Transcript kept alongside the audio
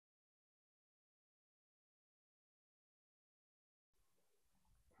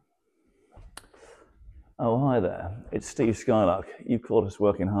Oh, hi there. It's Steve Skylark. You've caught us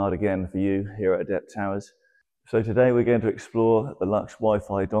working hard again for you here at Adept Towers. So today we're going to explore the Lux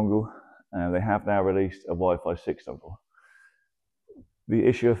Wi-Fi dongle. They have now released a Wi-Fi 6 dongle. The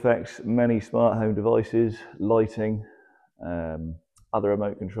issue affects many smart home devices, lighting, other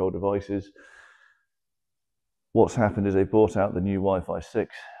remote control devices. What's happened is they brought out the new Wi-Fi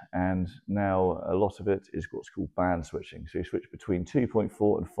 6, and now a lot of it is what's called band switching. So you switch between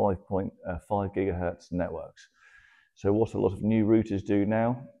 2.4 and 5.5 gigahertz networks. So what a lot of new routers do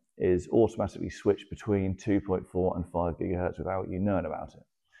now is automatically switch between 2.4 and 5 gigahertz without you knowing about it.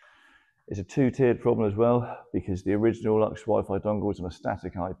 It's a two-tiered problem as well, because the original Lux Wi-Fi dongle was on a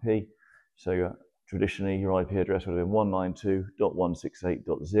static IP. So traditionally your IP address would have been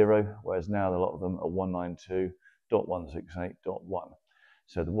 192.168.0, whereas now a lot of them are 192.168.1.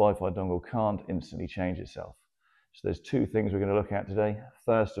 So the Wi-Fi dongle can't instantly change itself. So there's two things we're going to look at today.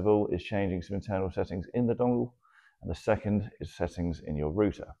 First of all is changing some internal settings in the dongle, and the second is settings in your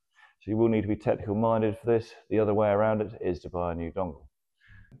router. So you will need to be technical minded for this. The other way around it is to buy a new dongle.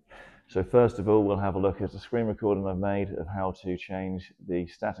 So first of all, we'll have a look at a screen recording I've made of how to change the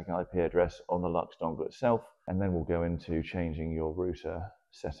static IP address on the Lux dongle itself, and then we'll go into changing your router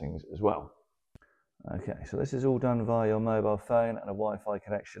settings as well. Okay, so this is all done via your mobile phone and a Wi-Fi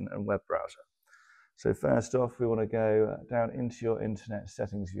connection and web browser. So first off, we want to go down into your internet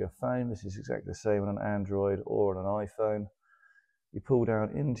settings of your phone. This is exactly the same on an Android or on an iPhone. You pull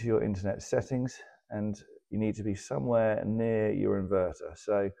down into your internet settings, and you need to be somewhere near your inverter.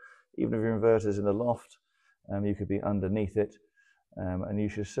 So even if your inverter is in the loft, you could be underneath it, and you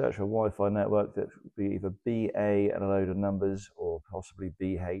should search for a Wi-Fi network that would be either BA and a load of numbers, or possibly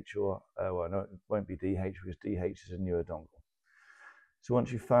BH, or well, no, it won't be DH because DH is a newer dongle. So once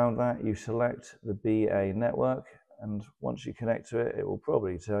you've found that, you select the BA network, and once you connect to it, it will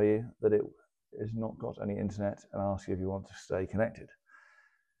probably tell you that it has not got any internet and ask you if you want to stay connected.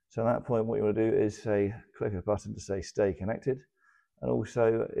 So at that point, what you want to do is click a button to say stay connected. And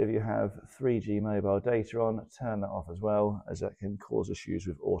also, if you have 3G mobile data on, turn that off as well, as that can cause issues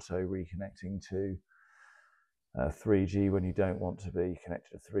with auto reconnecting to 3G when you don't want to be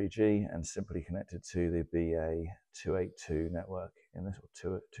connected to 3G and simply connected to the BA282 network in this, or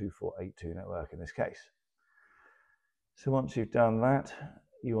 2482 network in this case. So once you've done that,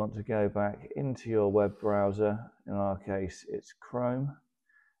 you want to go back into your web browser. In our case, it's Chrome.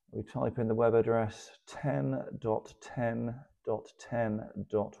 We type in the web address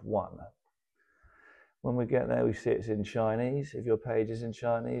 10.10.10.1. When we get there, we see it's in Chinese. If your page is in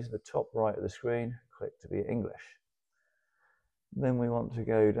Chinese, the top right of the screen, click to be English. Then we want to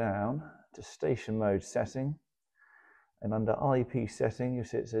go down to station mode setting, and under IP setting, you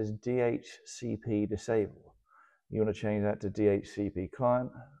see it says DHCP disable. You want to change that to DHCP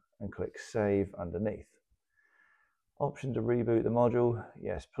client and click save underneath. Option to reboot the module,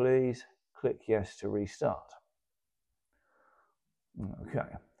 yes please. Click yes to restart. Okay,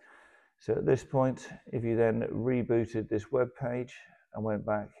 so at this point, if you then rebooted this web page and went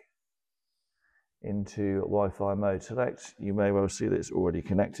back into Wi-Fi mode select, you may well see that it's already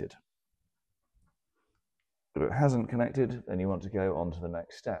connected. But if it hasn't connected, then you want to go on to the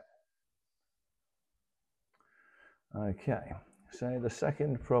next step. Okay, so the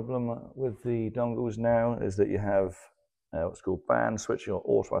second problem with the dongles now is that you have what's called band switching, or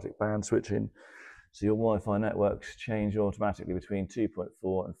automatic band switching. So your Wi-Fi networks change automatically between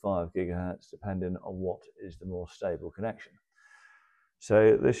 2.4 and 5 gigahertz, depending on what is the more stable connection.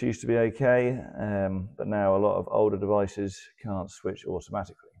 So this used to be okay, but now a lot of older devices can't switch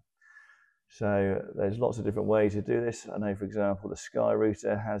automatically. So there's lots of different ways to do this. I know, for example, the Sky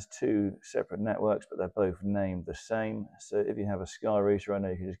router has two separate networks, but they're both named the same. So if you have a Sky router, I know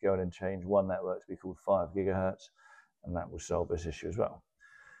you can just go in and change one network to be called 5 gigahertz, and that will solve this issue as well.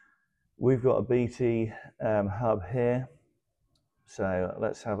 We've got a BT hub here, so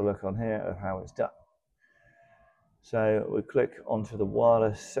let's have a look on here of how it's done. So we click onto the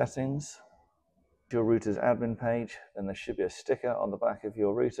wireless settings, your router's admin page, then there should be a sticker on the back of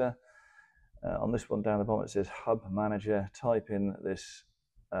your router. On this one down the bottom it says Hub Manager. Type in this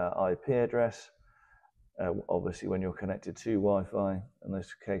IP address, obviously when you're connected to Wi-Fi. In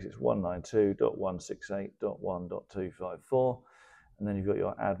this case it's 192.168.1.254, and then you've got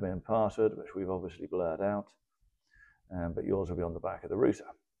your admin password, which we've obviously blurred out, but yours will be on the back of the router.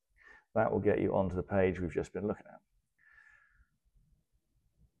 That will get you onto the page we've just been looking at.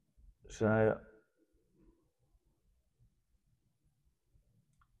 So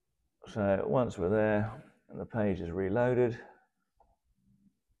once we're there and the page is reloaded,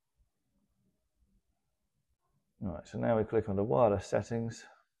 right, so now we click on the wireless settings,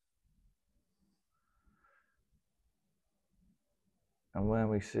 And when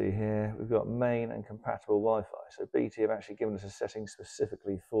we see here, we've got main and compatible Wi-Fi. So BT have actually given us a setting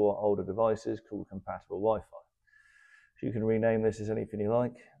specifically for older devices called compatible Wi-Fi. So you can rename this as anything you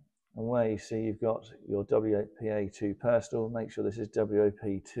like. And where you see you've got your WPA2 personal, make sure this is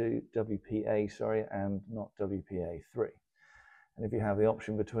WPA, sorry, and not WPA3. And if you have the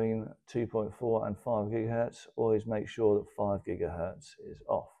option between 2.4 and 5 gigahertz, always make sure that 5 gigahertz is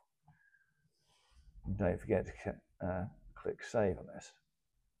off. And don't forget to click save on this.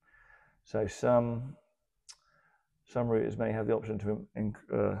 So some routers may have the option to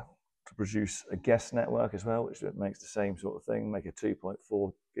produce a guest network as well, which makes the same sort of thing, make a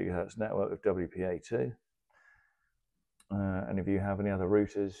 2.4 gigahertz network with WPA2. And if you have any other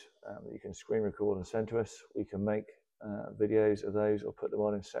routers that you can screen record and send to us, we can make videos of those or put them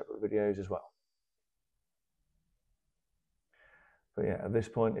on in separate videos as well. But yeah, at this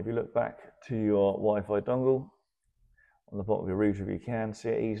point, if you look back to your Wi-Fi dongle, on the bottom of your router, if you can see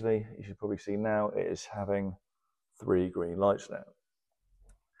it easily, you should probably see now it is having 3 green lights now.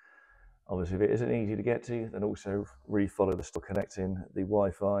 Obviously, if it isn't easy to get to, then also refollow the step connecting the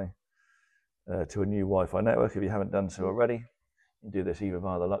Wi-Fi to a new Wi-Fi network if you haven't done so already. You do this either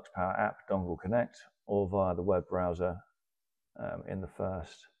via the Lux Power app, Dongle Connect, or via the web browser in the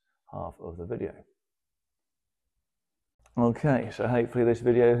first half of the video. Okay, so hopefully this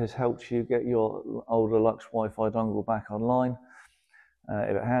video has helped you get your older Lux Wi-Fi dongle back online.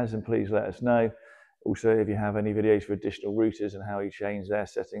 If it has, then please let us know. Also, if you have any videos for additional routers and how you change their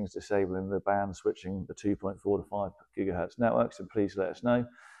settings, disabling the band, switching the 2.4 to 5 gigahertz networks, then please let us know.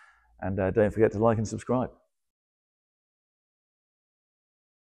 And don't forget to like and subscribe.